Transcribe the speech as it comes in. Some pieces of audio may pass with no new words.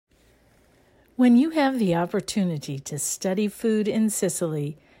When you have the opportunity to study food in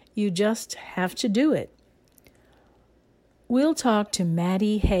Sicily, you just have to do it. We'll talk to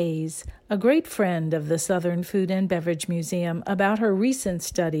Maddie Hayes, a great friend of the Southern Food and Beverage Museum, about her recent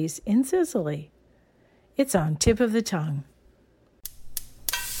studies in Sicily. It's on Tip of the Tongue.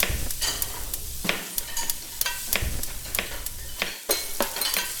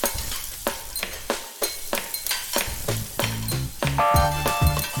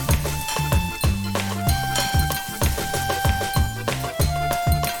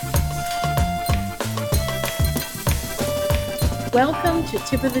 Welcome to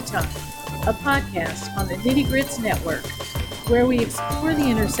Tip of the Tongue, a podcast on the Nitty Grits Network, where we explore the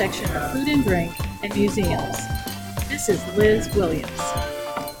intersection of food and drink and museums. This is Liz Williams.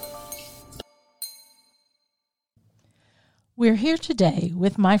 We're here today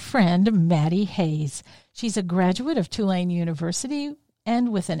with my friend Maddie Hayes. She's a graduate of Tulane University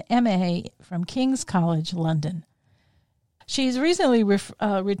and with an MA from King's College, London. She's recently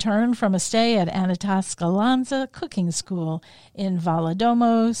returned from a stay at Tasca Lanza cooking school in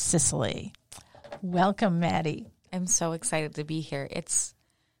Valedolmo, Sicily. Welcome, Maddie. I'm so excited to be here. It's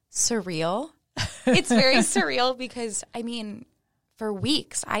surreal. It's very surreal because, for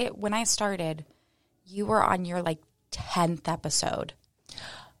weeks, when I started, you were on your 10th episode.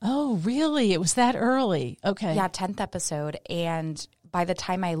 Oh, really? It was that early? Okay. Yeah, 10th episode. And by the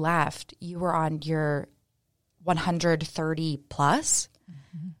time I left, you were on your 130 plus,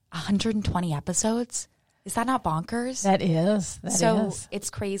 120 episodes. Is that not bonkers? That is. It's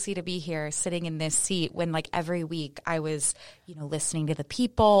crazy to be here sitting in this seat when every week I was, listening to the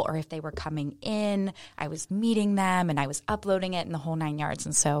people, or if they were coming in, I was meeting them and I was uploading it in the whole 9 yards.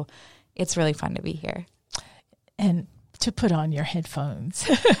 And so it's really fun to be here. And to put on your headphones.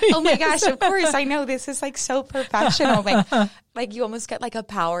 Oh my gosh, of course. I know this is so professional. Like you almost get a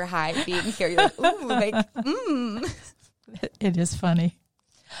power high being here. You're ooh, It is funny.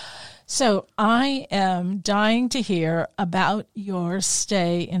 So I am dying to hear about your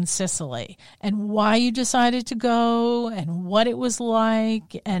stay in Sicily and why you decided to go and what it was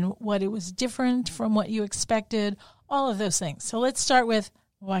like and what it was different from what you expected, all of those things. So let's start with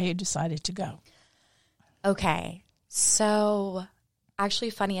why you decided to go. Okay. So actually,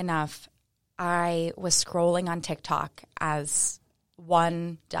 funny enough, I was scrolling on TikTok as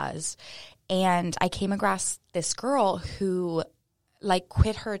one does, and I came across this girl who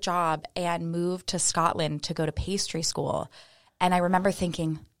quit her job and moved to Scotland to go to pastry school. And I remember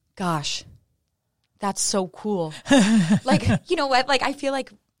thinking, gosh, that's so cool. You know what? I feel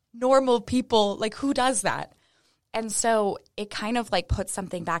like normal people, who does that? And so it kind of put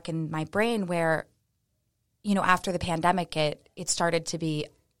something back in my brain where, after the pandemic, it started to be,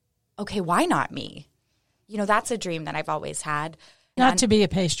 okay, why not me? That's a dream that I've always had. Not to be a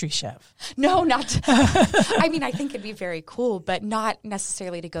pastry chef. No, not. I think it'd be very cool, but not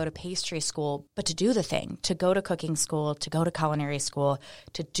necessarily to go to pastry school, but to do the thing, to go to cooking school, to go to culinary school,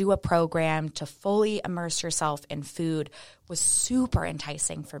 to do a program, to fully immerse yourself in food was super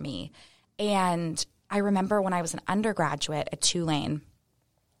enticing for me. And I remember when I was an undergraduate at Tulane,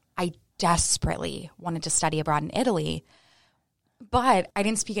 I desperately wanted to study abroad in Italy, but I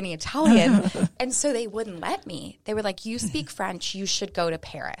didn't speak any Italian, and so they wouldn't let me. They were like, you speak French, you should go to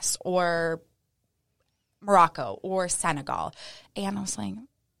Paris or Morocco or Senegal. And I was like,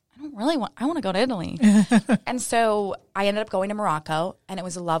 I want to go to Italy. And so I ended up going to Morocco, and it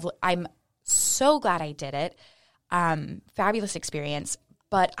was I'm so glad I did it. Fabulous experience,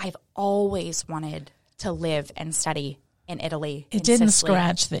 but I've always wanted to live and study in Italy. It didn't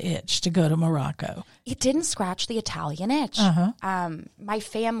scratch the itch to go to Morocco. It didn't scratch the Italian itch. My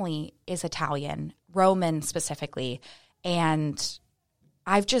family is Italian, Roman specifically, and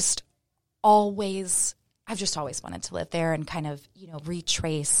I've just always wanted to live there and kind of,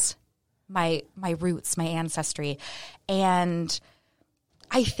 retrace my roots, my ancestry. And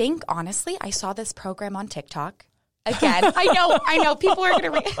I think, honestly, I saw this program on TikTok. Again, I know. People are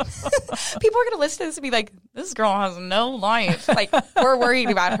going to listen to this and be like, this girl has no life. We're worried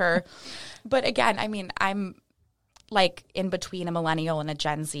about her. But again, I'm in between a millennial and a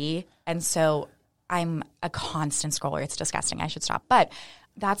Gen Z. And so I'm a constant scroller. It's disgusting. I should stop. But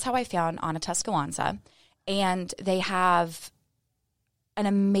that's how I found Anna Tasca Lanza. And they have an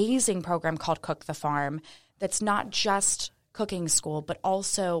amazing program called Cook the Farm that's not just cooking school, but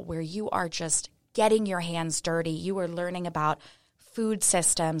also where you are just getting your hands dirty. You are learning about food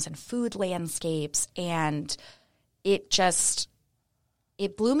systems and food landscapes, and it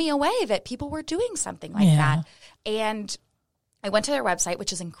blew me away that people were doing something like that. And I went to their website,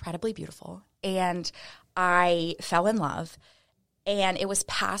 which is incredibly beautiful, and I fell in love. and it was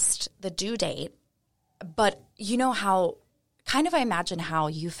past the due date. But you know how, kind of I imagine how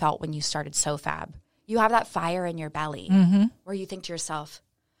you felt when you started SoFab. You have that fire in your belly where you think to yourself,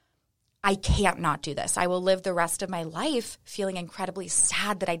 I can't not do this. I will live the rest of my life feeling incredibly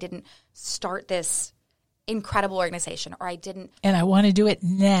sad that I didn't start this incredible organization, or I didn't. And I want to do it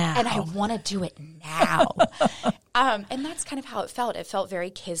now. And I want to do it now. And that's kind of how it felt. It felt very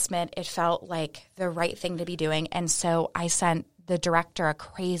kismet. It felt like the right thing to be doing. And so I sent the director a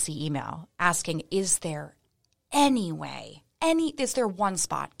crazy email asking, is there any way, is there one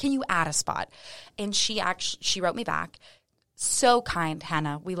spot? Can you add a spot? And she wrote me back. So kind,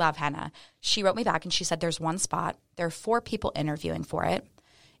 Hannah. We love Hannah. She wrote me back and she said, there's one spot. There are 4 people interviewing for it.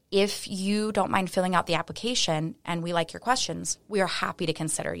 If you don't mind filling out the application and we like your questions, we are happy to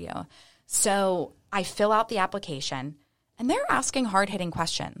consider you. So I fill out the application and they're asking hard-hitting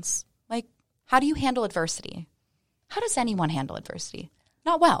questions. Like, how do you handle adversity? How does anyone handle adversity?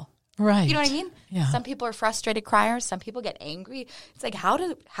 Not well. Right. You know what I mean? Yeah. Some people are frustrated criers. Some people get angry. It's like, how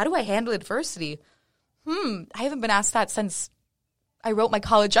do I handle adversity? I haven't been asked that since I wrote my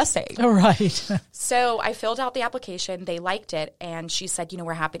college essay. All right. So I filled out the application. They liked it. And she said,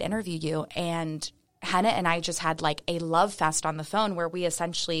 we're happy to interview you. And Hannah and I just had like a love fest on the phone where we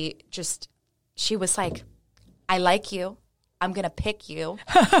essentially she was like, I like you. I'm going to pick you.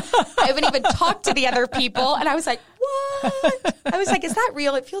 I haven't even talked to the other people. And I was like, what? I was like, is that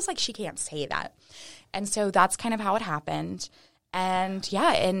real? It feels like she can't say that. And so that's kind of how it happened. And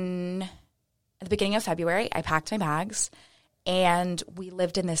yeah, at the beginning of February, I packed my bags and we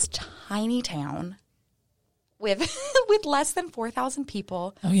lived in this tiny town with less than 4,000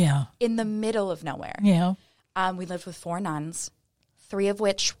 people. Oh, yeah. In the middle of nowhere. Yeah. We lived with 4 nuns, 3 of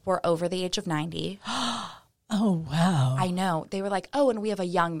which were over the age of 90. Oh, wow. I know. They were like, oh, and we have a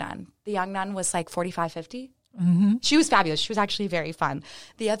young nun. The young nun was like 45, 50. Mm-hmm. She was fabulous. She was actually very fun.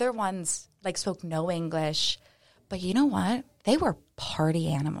 The other ones like spoke no English. But you know what? They were party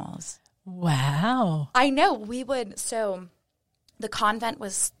animals. Wow. I know. So the convent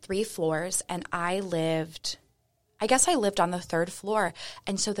was 3 floors and I lived on the 3rd floor.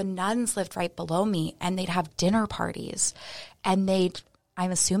 And so the nuns lived right below me and they'd have dinner parties and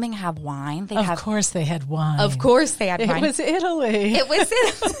I'm assuming have wine. Of course they had wine. Of course they had wine. It was Italy. It was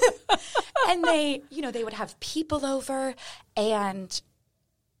Italy. And they would have people over and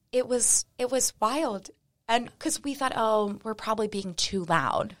it was wild. And because we thought, oh, we're probably being too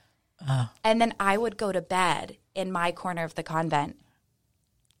loud. And then I would go to bed in my corner of the convent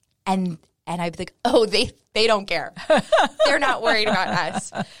and I'd be like, oh, they don't care. They're not worried about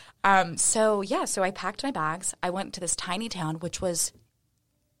us. So I packed my bags. I went to this tiny town, which was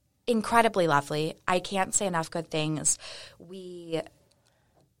incredibly lovely. I can't say enough good things.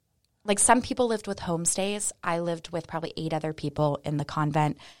 Some people lived with homestays. I lived with probably 8 other people in the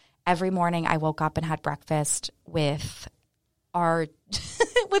convent. Every morning I woke up and had breakfast with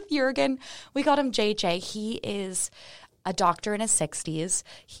with Jurgen. We called him JJ. He is a doctor in his 60s.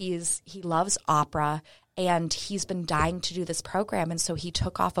 He loves opera and he's been dying to do this program. And so he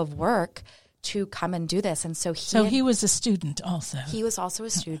took off of work to come and do this. And so he was a student also. He was also a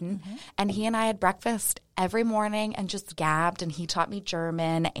student. Mm-hmm. And he and I had breakfast every morning and just gabbed, and he taught me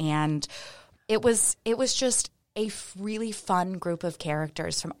German. And it was just a really fun group of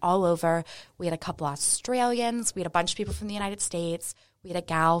characters from all over. We had a couple Australians. We had a bunch of people from the United States. We had a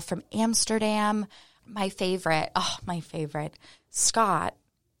gal from Amsterdam. My favorite, Scott,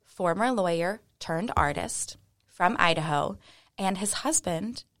 former lawyer turned artist from Idaho, and his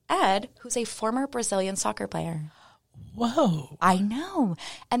husband, Ed, who's a former Brazilian soccer player. Whoa. I know.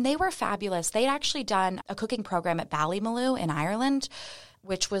 And they were fabulous. They'd actually done a cooking program at Ballymaloe in Ireland,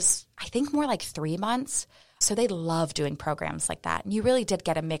 which was, I think, more like 3 months. So they love doing programs like that. And you really did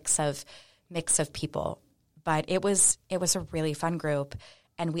get a mix of people. But it was a really fun group.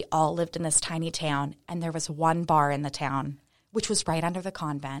 And we all lived in this tiny town. And there was one bar in the town, which was right under the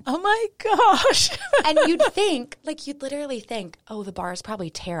convent. Oh, my gosh. And you'd literally think, oh, the bar is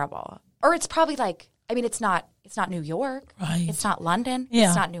probably terrible. Or it's probably it's not New York. Right. It's not London. Yeah.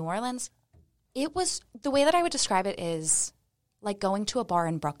 It's not New Orleans. It was, the way that I would describe it is like going to a bar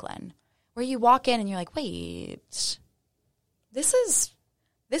in Brooklyn where you walk in and you're like, wait, this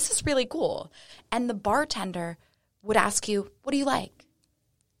is really cool. And the bartender would ask you, what do you like?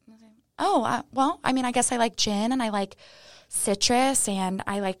 I guess I like gin and I like citrus and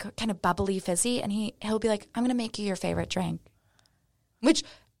I like kind of bubbly fizzy. And he'll be like, I'm going to make you your favorite drink. Which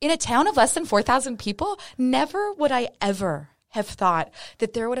in a town of less than 4,000 people, never would I ever have thought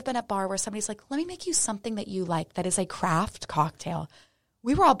that there would have been a bar where somebody's like, let me make you something that you like that is a craft cocktail.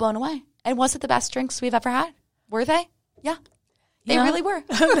 We were all blown away. And was it the best drinks we've ever had? Were they? Yeah. They really were.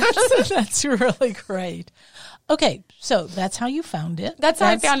 That's really great. Okay, so that's how you found it. That's how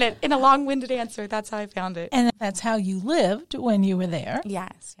I found it. In a long-winded answer, that's how I found it. And that's how you lived when you were there.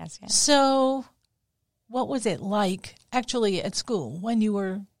 Yes. So what was it like actually at school when you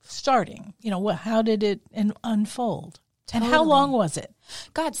were starting? How did it unfold? Totally. And how long was it?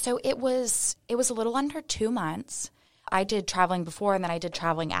 God, so it was a little under 2 months. I did traveling before and then I did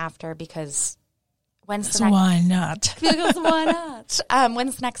traveling after because why not? Because why not?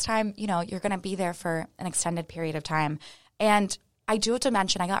 When's the next time, you're going to be there for an extended period of time? And I do have to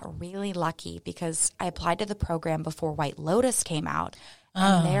mention I got really lucky because I applied to the program before White Lotus came out.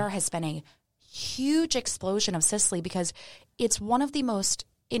 And there has been a huge explosion of Sicily because it's one of the most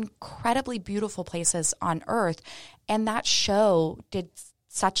incredibly beautiful places on earth. And that show did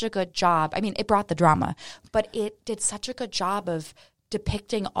such a good job. I mean, it brought the drama, but it did such a good job of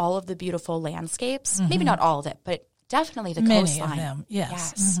depicting all of the beautiful landscapes. Mm-hmm. Maybe not all of it, but definitely the Many coastline. Many of them,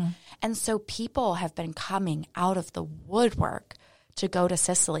 yes. Mm-hmm. And so people have been coming out of the woodwork to go to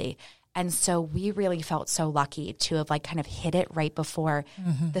Sicily. And so we really felt so lucky to have kind of hit it right before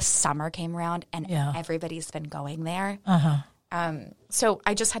the summer came around and everybody's been going there. Uh-huh. So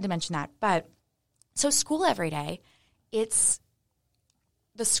I just had to mention that. But so school every day,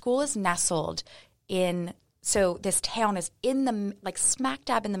 the school is nestled in. So this town is in the smack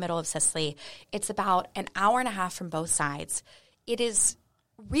dab in the middle of Sicily. It's about an hour and a half from both sides. It is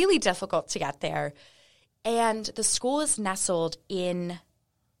really difficult to get there. And the school is nestled in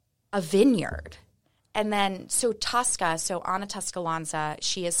a vineyard. And then, so Tasca, so Anna Tasca Lanza,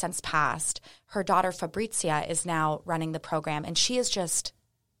 she has since passed. Her daughter Fabrizia is now running the program, and she is just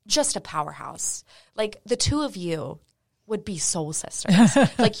a powerhouse. The two of you would be soul sisters.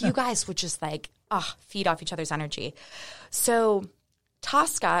 You guys would just feed off each other's energy. So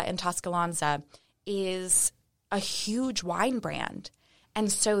Tasca and Tasca Lanza is a huge wine brand. And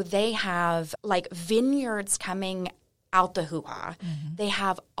so they have vineyards coming out the hoo-ha. Mm-hmm. They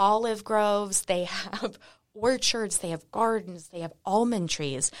have olive groves. They have orchards. They have gardens. They have almond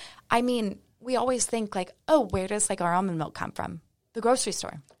trees. I mean, we always think where does our almond milk come from? The grocery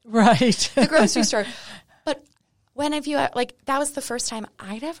store. Right. The grocery store. But when have you, that was the first time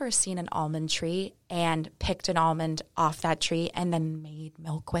I'd ever seen an almond tree and picked an almond off that tree and then made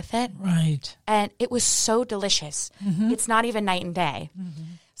milk with it. Right. And it was so delicious. Mm-hmm. It's not even night and day. Mm-hmm.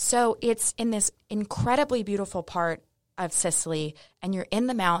 So it's in this incredibly beautiful part of Sicily, and you're in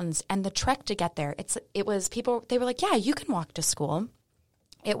the mountains, and the trek to get there, it was people, they were like, yeah, you can walk to school.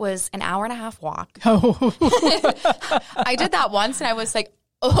 It was an hour and a half walk. Oh. I did that once, and I was like,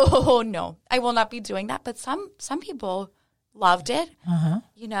 oh, no, I will not be doing that. But some people loved it.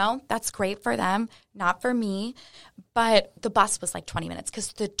 Uh-huh. That's great for them, not for me. But the bus was 20 minutes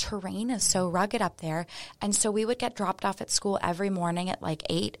because the terrain is so rugged up there. And so we would get dropped off at school every morning at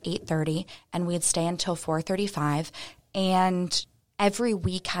 8:30, and we'd stay until 4:35. And every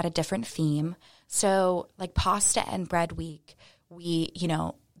week had a different theme. So pasta and bread week,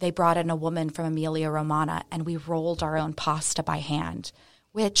 they brought in a woman from Emilia-Romagna, and we rolled our own pasta by hand,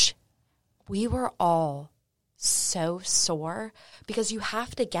 which we were all so sore because you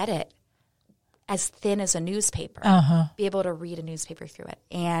have to get it as thin as a newspaper, be able to read a newspaper through it.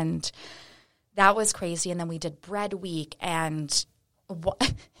 And that was crazy. And then we did bread week. And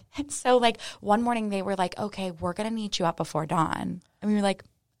so one morning they were like, okay, we're going to need you up before dawn. And we were like,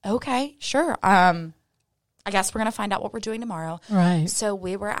 okay, sure. I guess we're going to find out what we're doing tomorrow. Right. So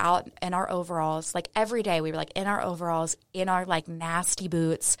we were out in our overalls. Every day we were in our overalls, in our nasty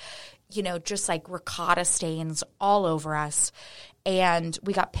boots, just ricotta stains all over us. And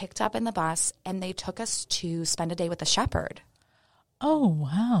we got picked up in the bus, and they took us to spend a day with a shepherd. Oh,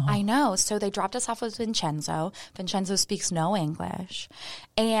 wow. I know. So they dropped us off with Vincenzo. Vincenzo speaks no English.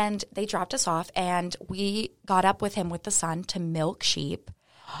 And they dropped us off, and we got up with him with the sun to milk sheep.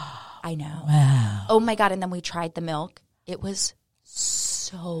 I know. Wow. Oh, my God. And then we tried the milk. It was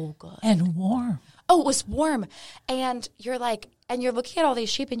so good. And warm. Oh, it was warm. And you're you're looking at all these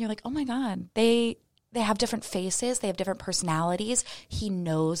sheep, and you're like, oh, my God. They have different faces. They have different personalities. He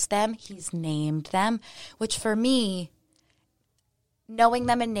knows them. He's named them, which for me, knowing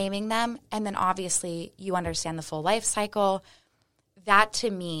them and naming them, and then obviously you understand the full life cycle, that to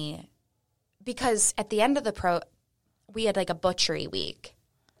me, because at the end of we had a butchery week.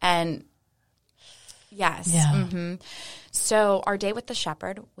 And yes. Yeah. Mm-hmm. So our day with the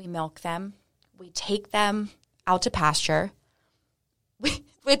shepherd, we milk them. We take them out to pasture.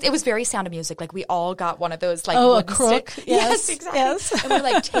 It was very Sound of Music. We all got one of those a crook. Yes, exactly. Yes. And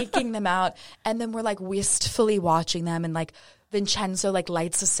we're taking them out, and then we're wistfully watching them and Vincenzo like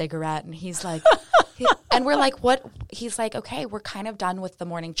lights a cigarette and he's like, and we're like, what? He's like, okay, we're kind of done with the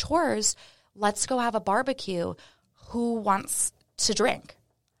morning chores. Let's go have a barbecue. Who wants to drink?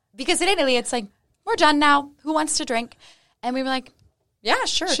 Because in Italy, it's like, we're done now. Who wants to drink? And we were like, yeah,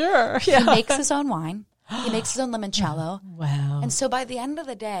 sure. Sure. He makes his own wine. He makes his own limoncello. Wow. And so by the end of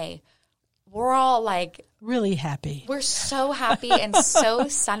the day, we're all like, really happy. we're so happy and so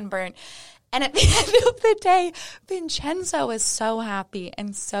sunburnt. And at the end of the day, Vincenzo is so happy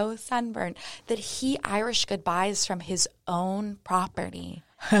and so sunburnt that he Irish goodbyes from his own property.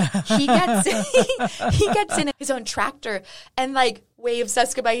 He gets in his own tractor and like waves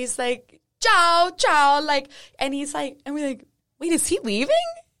us goodbye. He's like, ciao, ciao. Like, and he's like, and we're like, wait, is he leaving?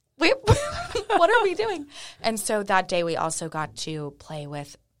 Wait, what are we doing? And so that day we also got to play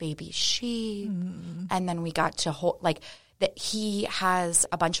with baby sheep. And then we got to hold, like, that he has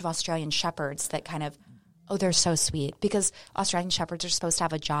a bunch of Australian shepherds that kind of, oh, they're so sweet because Australian shepherds are supposed to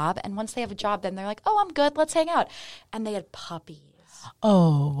have a job. And once they have a job, then they're like, oh, I'm good. Let's hang out. And they had puppies.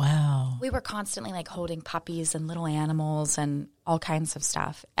 Oh, wow. We were constantly like holding puppies and little animals and all kinds of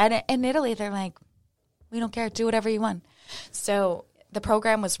stuff. And in Italy, they're like, we don't care. Do whatever you want. So the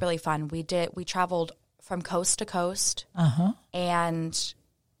program was really fun. We traveled from coast to coast and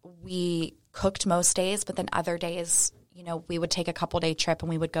we cooked most days, but then other days, you know, we would take a couple-day trip and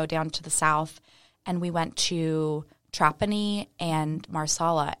we would go down to the south and we went to Trapani and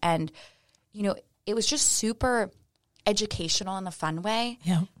Marsala. And, you know, it was just super educational in a fun way.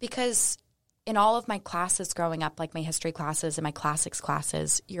 Yeah. Because in all of my classes growing up, like my history classes and my classics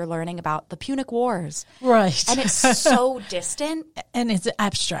classes, you're learning about the Punic Wars. Right. And it's so distant. And it's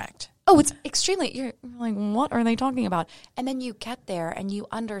abstract. Oh, it's extremely, you're like, what are they talking about? And then you get there and you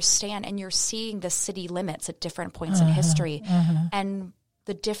understand and you're seeing the city limits at different points in history and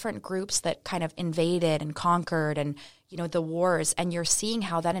the different groups that kind of invaded and conquered and, you know, the wars. And you're seeing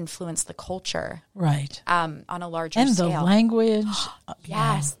how that influenced the culture. Right. On a larger and scale. And the language.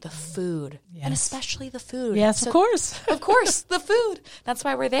 Yes, the food. Yes. And especially the food. Yes, so, of course. Of course, the food. That's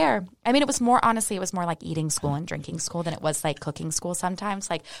why we're there. I mean, it was more like eating school and drinking school than it was like cooking school sometimes,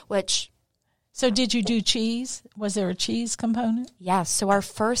 So did you do cheese? Was there a cheese component? Yes. So our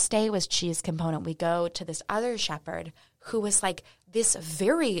first day was cheese component. We go to this other shepherd who was like this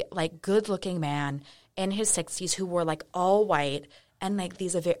very like good-looking man in his 60s who wore like all white and like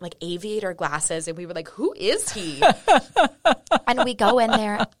these like aviator glasses. And we were like, who is he? And we go in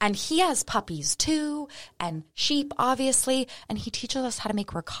there and he has puppies too and sheep, obviously. And he teaches us how to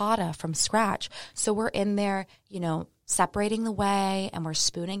make ricotta from scratch. So we're in there, you know, separating the whey and we're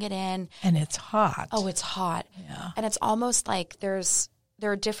spooning it in. And it's hot. Oh, it's hot. Yeah. And it's almost like there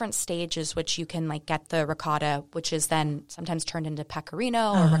are different stages which you can like get the ricotta, which is then sometimes turned into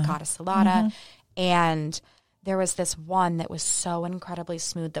pecorino or ricotta salata. And there was this one that was so incredibly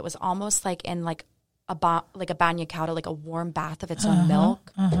smooth that was almost like in like a bagna cauda, like a warm bath of its own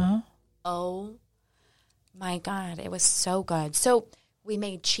milk. Oh my God, it was so good. So we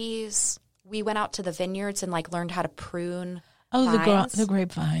made cheese. We went out to the vineyards and like learned how to prune. Vines. The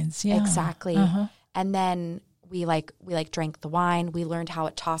grapevines. Yeah. Exactly. And then we drank the wine. We learned how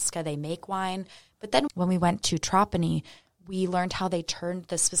at Tasca they make wine. But then when we went to Trapani, we learned how they turned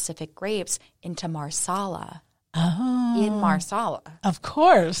the specific grapes into Marsala. Oh. In Marsala. Of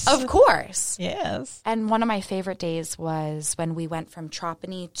course. Of course. Yes. And one of my favorite days was when we went from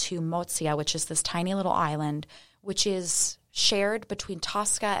Trapani to Mozia, which is this tiny little island, which is shared between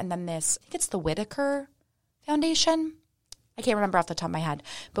Tasca and then this, I think it's the Whitaker Foundation. I can't remember off the top of my head.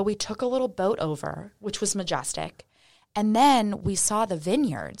 But we took a little boat over, which was majestic. And then we saw the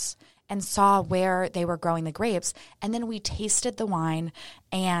vineyards and saw where they were growing the grapes. And then we tasted the wine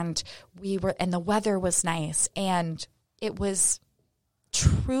and the weather was nice. And it was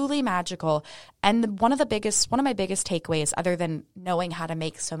truly magical. And one of my biggest takeaways, other than knowing how to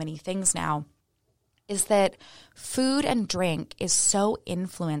make so many things now, is that food and drink is so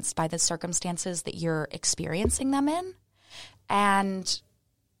influenced by the circumstances that you're experiencing them in and,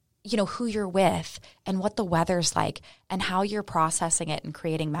 you know, who you're with and what the weather's like and how you're processing it and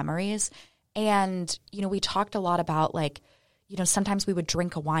creating memories. And, you know, we talked a lot about like, you know, sometimes we would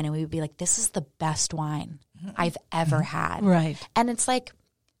drink a wine and we would be like, this is the best wine I've ever had. Right. And it's like,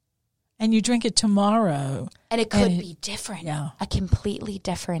 and you drink it tomorrow. And it could be different, yeah. A completely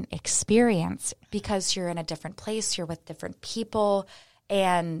different experience because you're in a different place, you're with different people,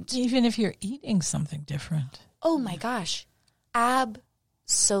 and even if you're eating something different. Oh my gosh,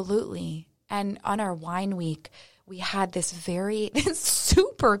 absolutely. And on our wine week, we had this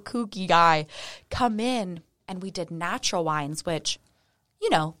super kooky guy come in and we did natural wines, which, you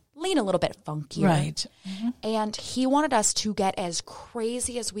know, lean a little bit funkier. Right. And he wanted us to get as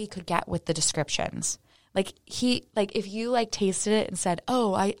crazy as we could get with the descriptions. Like if you like tasted it and said,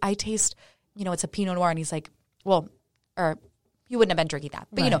 oh, I taste, it's a Pinot Noir. And he's like, well, or you wouldn't have been drinking that.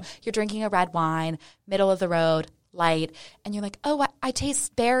 But, you're drinking a red wine, middle of the road, light. And you're like, oh, I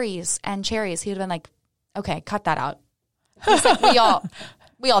taste berries and cherries. He would have been like, okay, cut that out. He's like,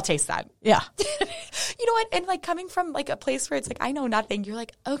 we all taste that. Yeah. You know what? And like coming from like a place where it's like, I know nothing. You're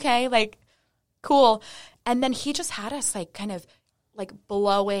like, okay, like cool. And then he just had us like kind of like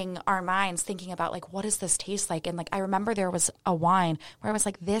blowing our minds thinking about like, what does this taste like? And like, I remember there was a wine where I was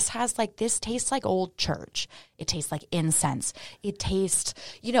like, this tastes like old church. It tastes like incense. It tastes,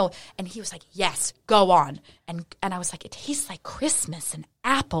 and he was like, yes, go on. And I was like, it tastes like Christmas and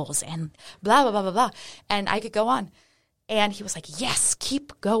apples and blah, blah, blah, blah, blah. And I could go on. And he was like, yes,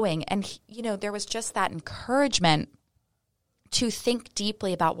 keep going. And, there was just that encouragement to think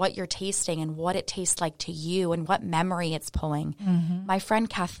deeply about what you're tasting and what it tastes like to you and what memory it's pulling. Mm-hmm. My friend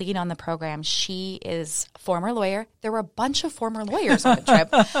Kathleen on the program, she is a former lawyer. There were a bunch of former lawyers on the trip.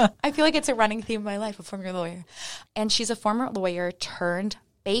 I feel like it's a running theme of my life, a former lawyer. And she's a former lawyer turned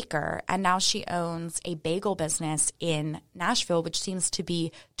baker, and now she owns a bagel business in Nashville, which seems to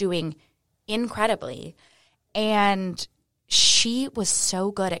be doing incredibly. And she was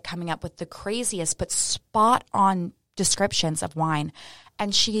so good at coming up with the craziest but spot on descriptions of wine.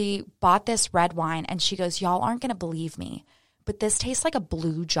 And she bought this red wine and she goes, y'all aren't going to believe me, but this tastes like a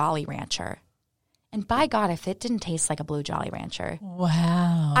blue Jolly Rancher. And by God, if it didn't taste like a blue Jolly Rancher.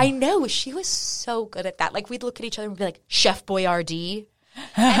 Wow. I know. She was so good at that. Like we'd look at each other and be like, Chef Boyardee.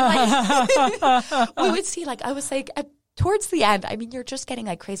 And like, we would see like, I was like, towards the end, I mean, you're just getting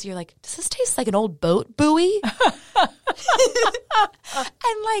like crazy. You're like, does this taste like an old boat buoy?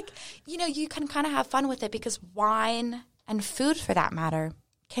 And like, you can kind of have fun with it because wine and food for that matter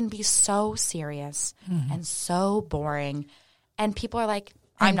can be so serious and so boring. And people are like,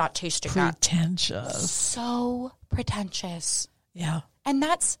 I'm not tasting that. Pretentious. So pretentious. Yeah. And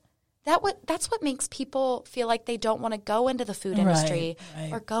that's what makes people feel like they don't want to go into the food industry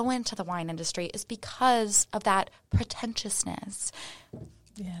or go into the wine industry is because of that pretentiousness.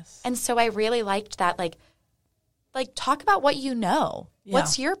 Yes. And so I really liked that, like talk about what you know. Yeah.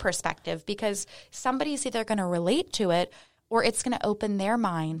 What's your perspective? Because somebody's either going to relate to it or it's going to open their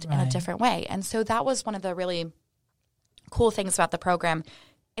mind in a different way. And so that was one of the really cool things about the program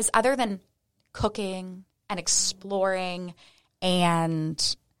is other than cooking and exploring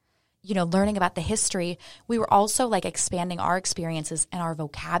and learning about the history, we were also like expanding our experiences and our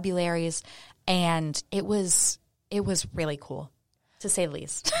vocabularies. And it was really cool, to say the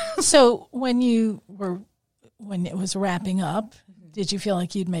least. So when it was wrapping up, did you feel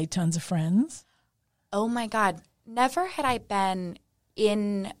like you'd made tons of friends? Oh my God. Never had I been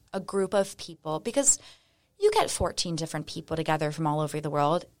in a group of people because you get 14 different people together from all over the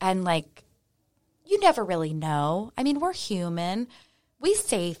world. And like, you never really know. I mean, we're human. We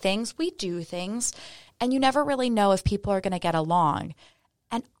say things, we do things, and you never really know if people are going to get along.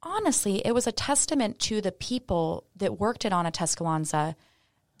 And honestly, it was a testament to the people that worked at Tasca Lanza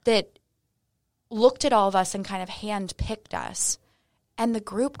that looked at all of us and kind of handpicked us. And the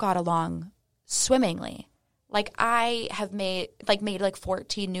group got along swimmingly. Like I have made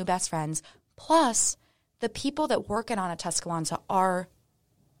 14 new best friends. Plus, the people that work at Tasca Lanza are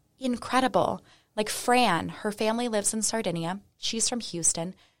incredible. Like Fran, her family lives in Sardinia. She's from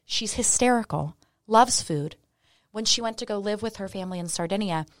Houston. She's hysterical, loves food. When she went to go live with her family in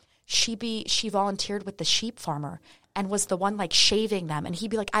Sardinia, she volunteered with the sheep farmer and was the one like shaving them. And he'd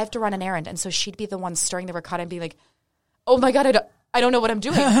be like, I have to run an errand. And so she'd be the one stirring the ricotta and be like, oh my God, I don't know what I'm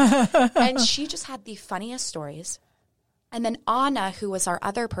doing. And she just had the funniest stories. And then Anna, who was our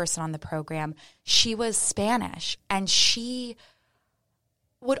other person on the program, she was Spanish. And she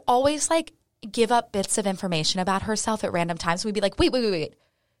would always like give up bits of information about herself at random times. We'd be like, wait.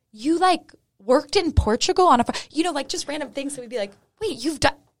 You like worked in Portugal on like just random things. So we'd be like, wait, you've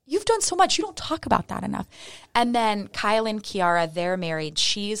done so much. You don't talk about that enough. And then Kyle and Kiara, they're married.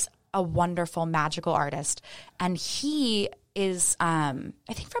 She's a wonderful, magical artist. And he is, I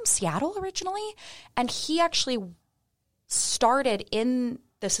think from Seattle originally. And he actually started in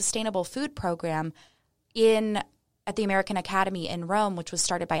the sustainable food program at the American Academy in Rome, which was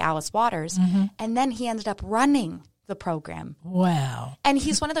started by Alice Waters. Mm-hmm. And then he ended up running the program. Wow. And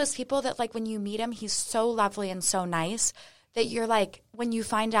he's one of those people that like when you meet him, he's so lovely and so nice that you're like, when you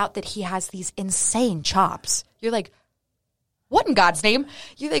find out that he has these insane chops, you're like, what in God's name?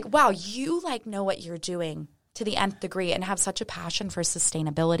 You're like, wow, you like know what you're doing to the nth degree and have such a passion for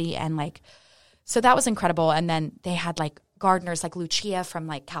sustainability. And like, so that was incredible. And then they had like gardeners like Lucia from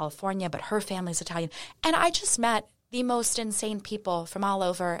like California, but her family's Italian. And I just met the most insane people from all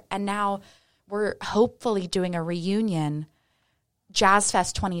over. And now we're hopefully doing a reunion, Jazz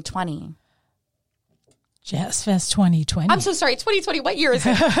Fest 2020. Jazz Fest 2020. I'm so sorry. 2020. What year is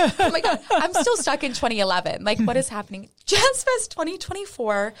it? Oh my God. I'm still stuck in 2011. Like, what is happening? Jazz Fest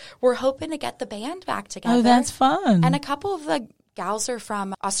 2024. We're hoping to get the band back together. Oh, that's fun. And a couple of the gals are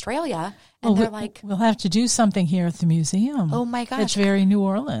from Australia. And they're like, we'll have to do something here at the museum. Oh my gosh. It's very New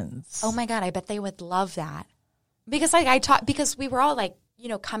Orleans. Oh my God. I bet they would love that. Because like I taught, because we were all like, you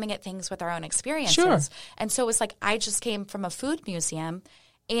know, coming at things with our own experiences. Sure. And so it was like, I just came from a food museum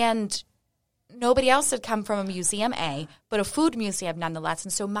and nobody else had come from a museum, but a food museum nonetheless.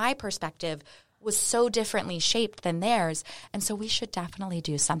 And so my perspective was so differently shaped than theirs. And so we should definitely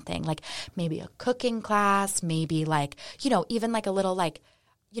do something like maybe a cooking class, maybe like, you know, even like a little like,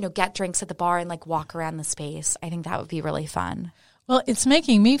 you know, get drinks at the bar and like walk around the space. I think that would be really fun. Well, it's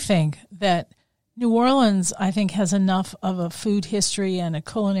making me think that New Orleans, I think, has enough of a food history and a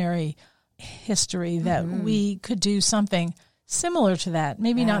culinary history that we could do something similar to that.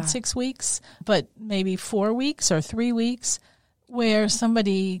 Maybe not 6 weeks, but maybe 4 weeks or 3 weeks where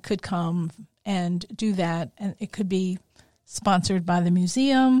somebody could come and do that. And it could be sponsored by the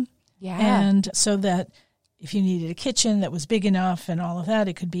museum. Yeah. And so that if you needed a kitchen that was big enough and all of that,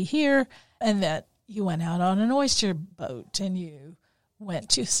 it could be here. And that you went out on an oyster boat and you went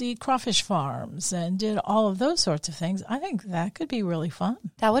to see crawfish farms and did all of those sorts of things. I think that could be really fun.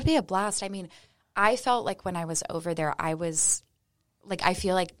 That would be a blast. I mean, I felt like when I was over there, I was like, I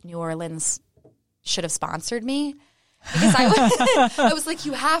feel like New Orleans should have sponsored me because I was like,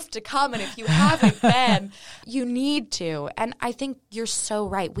 you have to come. And if you haven't been, you need to. And I think you're so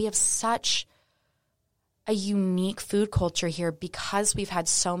right. We have such a unique food culture here because we've had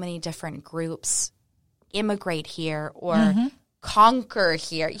so many different groups immigrate here or conquer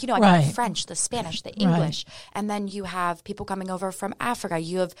here. You know, I mean, the French, the Spanish, the English. And then you have people coming over from Africa.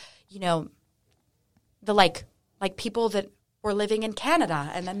 You have, you know, the like people that were living in Canada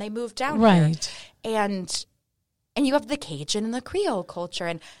and then they moved down here. And you have the Cajun and the Creole culture.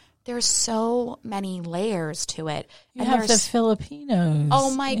 And there's so many layers to it. You have the Filipinos.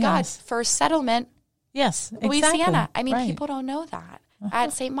 Oh, my God. First settlement. Yes, Louisiana. Exactly. I mean, people don't know that.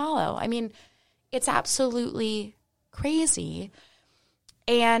 At St. Malo. I mean, it's absolutely crazy.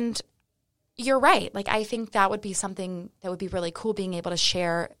 And you're right. Like, I think that would be something that would be really cool, being able to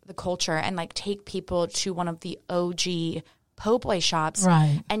share the culture and, like, take people to one of the OG po' boy shops.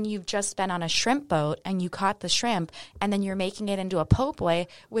 Right. And you've just been on a shrimp boat and you caught the shrimp and then you're making it into a po' boy,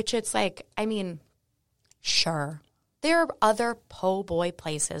 which it's like, I mean, sure. There are other po' boy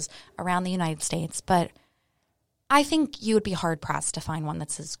places around the United States, but I think you would be hard-pressed to find one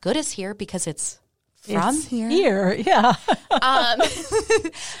that's as good as here because it's from here. Yeah.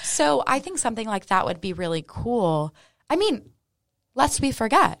 So I think something like that would be really cool. I mean, lest we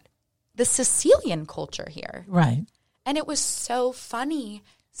forget the Sicilian culture here. Right. And it was so funny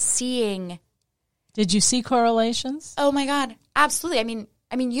seeing. Did you see correlations? Oh my God, absolutely.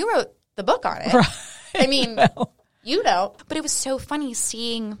 I mean, you wrote the book on it. Right. I mean, you know, but it was so funny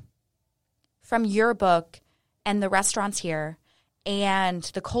seeing from your book and the restaurants here and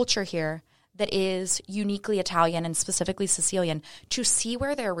the culture here that is uniquely Italian and specifically Sicilian, to see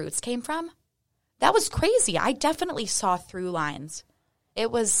where their roots came from. That was crazy. I definitely saw through lines.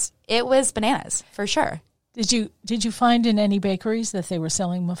 It was bananas for sure. Did you find in any bakeries that they were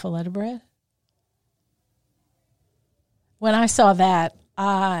selling muffaletta bread? When I saw that,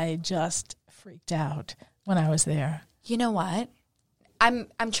 I just freaked out when I was there. You know what? I'm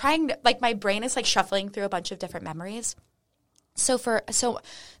trying to, like, my brain is like shuffling through a bunch of different memories. So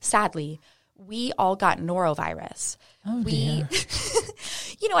sadly, we all got norovirus. Oh, dear.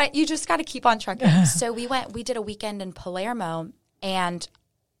 You know what? You just got to keep on trucking. So we did a weekend in Palermo, and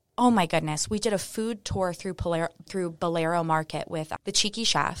oh my goodness, we did a food tour through Bolero Market with the cheeky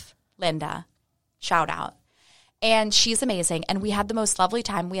chef, Linda, shout out. And she's amazing. And we had the most lovely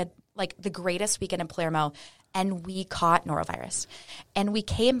time. We had like the greatest weekend in Palermo, and we caught norovirus. And we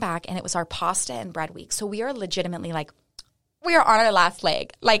came back, and it was our pasta and bread week. So we are legitimately like, we are on our last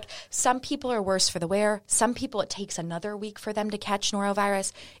leg. Like, some people are worse for the wear. Some people, it takes another week for them to catch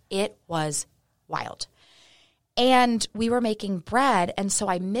norovirus. It was wild. And we were making bread, and so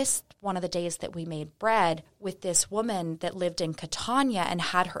I missed one of the days that we made bread with this woman that lived in Catania and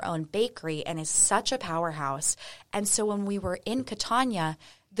had her own bakery and is such a powerhouse. And so when we were in Catania,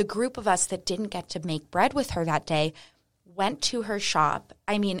 the group of us that didn't get to make bread with her that day went to her shop.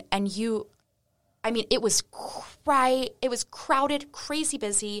 It was crowded, crazy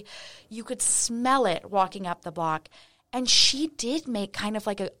busy. You could smell it walking up the block. And she did make kind of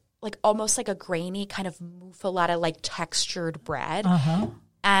like almost like a grainy kind of muffaletta, like textured bread.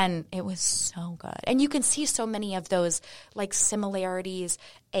 And it was so good. And you can see so many of those like similarities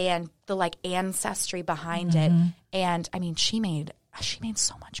and the like ancestry behind it. And I mean, she made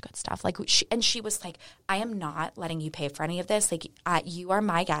so much good stuff. Like she was like, I am not letting you pay for any of this. Like you are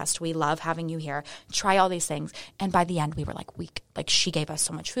my guest. We love having you here. Try all these things. And by the end, we were like, she gave us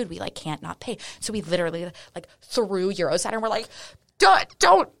so much food. We like can't not pay. So we literally like threw euros at her and we're like,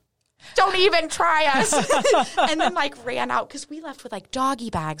 don't even try us. And then like ran out because we left with like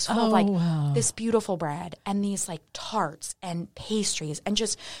doggy bags full of like this beautiful bread and these like tarts and pastries and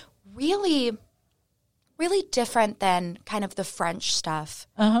just really, really different than kind of the French stuff.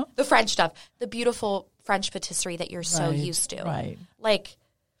 The beautiful French patisserie that you're so used to. Right. Like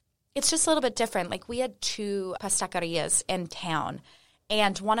it's just a little bit different. Like we had 2 pastacarias in town.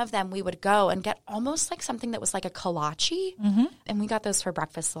 And one of them we would go and get almost like something that was like a kolache. And we got those for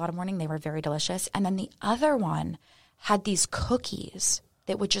breakfast a lot of morning. They were very delicious. And then the other one had these cookies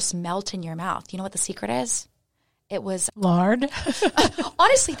that would just melt in your mouth. You know what the secret is? It was lard.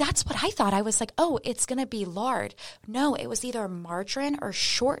 Honestly, that's what I thought. I was like, oh, it's going to be lard. No, it was either margarine or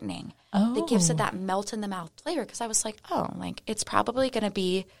shortening that gives it that melt in the mouth flavor. Because I was like, oh, like it's probably going to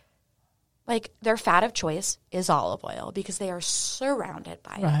be like their fat of choice is olive oil because they are surrounded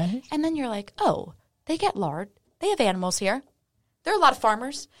by it. And then you're like, oh, they get lard. They have animals here. There are a lot of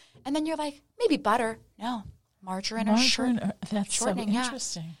farmers. And then you're like, maybe butter. No, margarine or shortening. That's so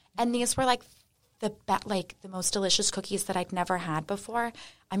interesting. Yeah. And these were like the most delicious cookies that I'd never had before.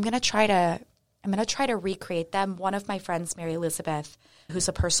 I'm gonna try to recreate them. One of my friends, Mary Elizabeth, who's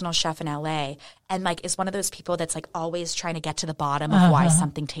a personal chef in LA, and like is one of those people that's like always trying to get to the bottom of why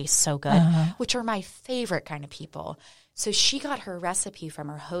something tastes so good, which are my favorite kind of people. So she got her recipe from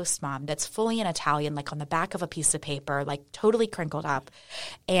her host mom that's fully in Italian, like on the back of a piece of paper, like totally crinkled up.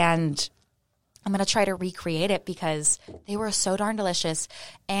 And I'm going to try to recreate it because they were so darn delicious.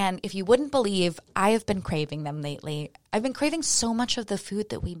 And if you wouldn't believe, I have been craving them lately. I've been craving so much of the food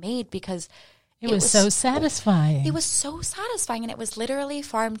that we made because it was so satisfying. It was so satisfying, and it was literally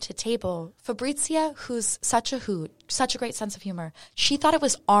farm to table. Fabrizia, who's such a hoot, such a great sense of humor, she thought it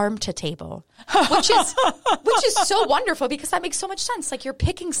was arm to table, which is so wonderful because that makes so much sense. Like you're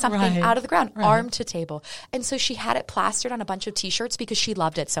picking something out of the ground, arm to table. And so she had it plastered on a bunch of T-shirts because she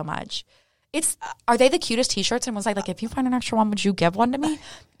loved it so much. Are they the cutest T-shirts? And was like, if you find an extra one, would you give one to me?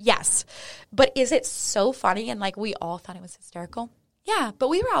 Yes. But is it so funny? And like we all thought it was hysterical. Yeah, but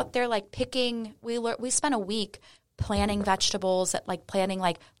we were out there like picking. We spent a week planting vegetables, planting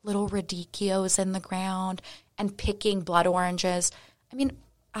like little radicchios in the ground, and picking blood oranges. I mean,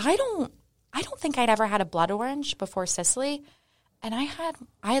 I don't think I'd ever had a blood orange before Sicily, and I had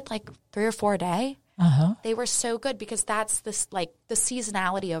like 3 or 4 a day. They were so good because that's this like the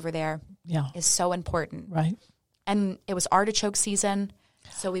seasonality over there is so important. Right. And it was artichoke season,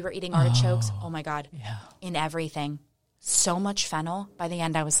 so we were eating artichokes. Oh my God. Yeah. In everything. So much fennel. By the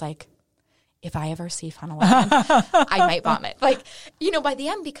end, I was like, if I ever see fennel again, I might vomit. Like, by the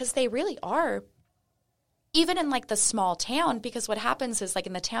end, because they really are, even in like the small town, because what happens is like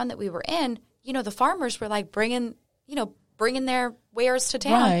in the town that we were in, the farmers were like bringing their wares to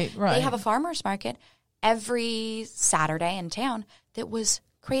town. Right. They have a farmer's market every Saturday in town that was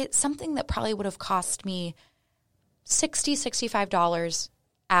something that probably would have cost me $60, $65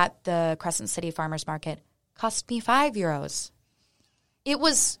 at the Crescent City Farmer's Market. Cost me €5. It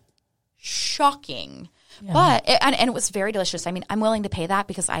was shocking, but it was very delicious. I mean, I'm willing to pay that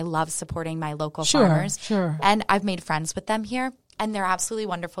because I love supporting my local farmers. Sure. And I've made friends with them here, and they're absolutely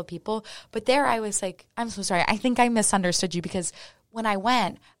wonderful people. But there, I was like, I'm so sorry. I think I misunderstood you because when I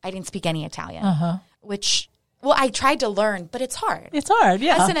went, I didn't speak any Italian, which. Well, I tried to learn, but it's hard. It's hard,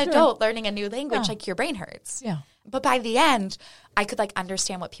 yeah. As an adult learning a new language, like your brain hurts. Yeah. But by the end, I could like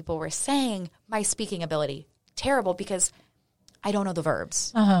understand what people were saying. My speaking ability, terrible because I don't know the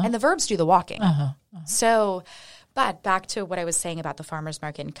verbs. And the verbs do the walking. So, but back to what I was saying about the farmer's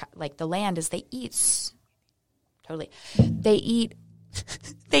market and like the land is they eat so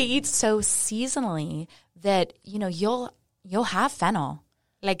seasonally that, you'll have fennel.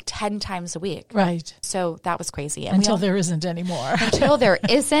 Like 10 times a week. Right. So that was crazy. And until there isn't any more. Until there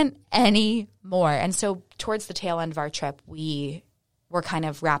isn't any more. And so towards the tail end of our trip, we were kind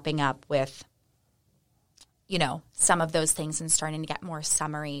of wrapping up with, some of those things and starting to get more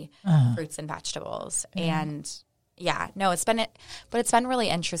summery fruits and vegetables. And it's been really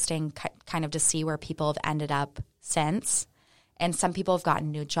interesting kind of to see where people have ended up since. And some people have gotten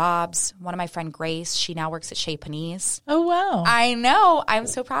new jobs. One of my friend Grace, she now works at Chez Panisse. Oh, wow. I know. I'm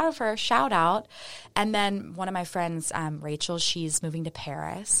so proud of her. Shout out. And then one of my friends, Rachel, she's moving to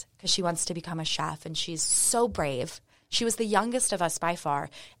Paris because she wants to become a chef, and she's so brave. She was the youngest of us by far,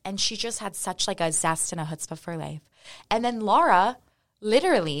 and she just had such like a zest and a chutzpah for life. And then Laura,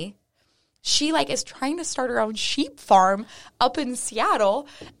 literally, she like is trying to start her own sheep farm up in Seattle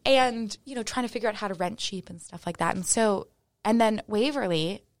and, you know, trying to figure out how to rent sheep and stuff like that. And then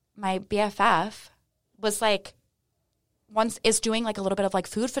Waverly, my BFF, was like, is doing like a little bit of like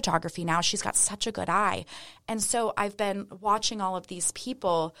food photography now. She's got such a good eye. And so I've been watching all of these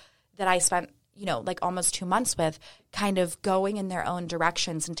people that I spent, you know, like almost 2 months with, kind of going in their own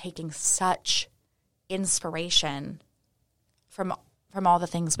directions and taking such inspiration from all the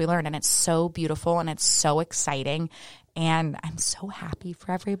things we learned. And it's so beautiful and it's so exciting. And I'm so happy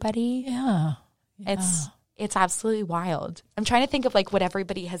for everybody. Yeah. It's absolutely wild. I'm trying to think of like what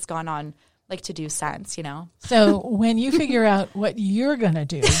everybody has gone on like to do since, you know. So when you figure out what you're going to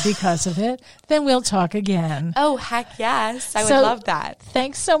do because of it, then we'll talk again. Oh, heck yes. I would love that.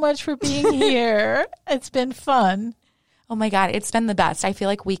 Thanks so much for being here. It's been fun. Oh my God, it's been the best. I feel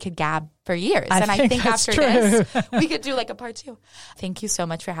like we could gab for years. I think after this, we could do like a part 2. Thank you so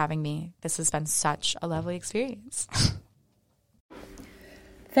much for having me. This has been such a lovely experience.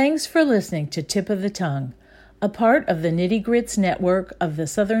 Thanks for listening to Tip of the Tongue, a part of the Nitty Grits network of the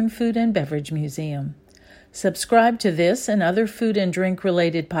Southern Food and Beverage Museum. Subscribe to this and other food and drink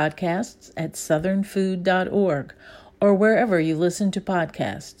related podcasts at southernfood.org or wherever you listen to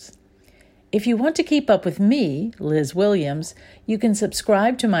podcasts. If you want to keep up with me, Liz Williams, you can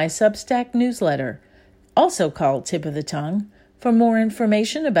subscribe to my Substack newsletter, also called Tip of the Tongue, for more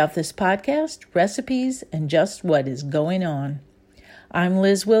information about this podcast, recipes, and just what is going on. I'm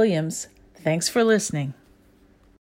Liz Williams. Thanks for listening.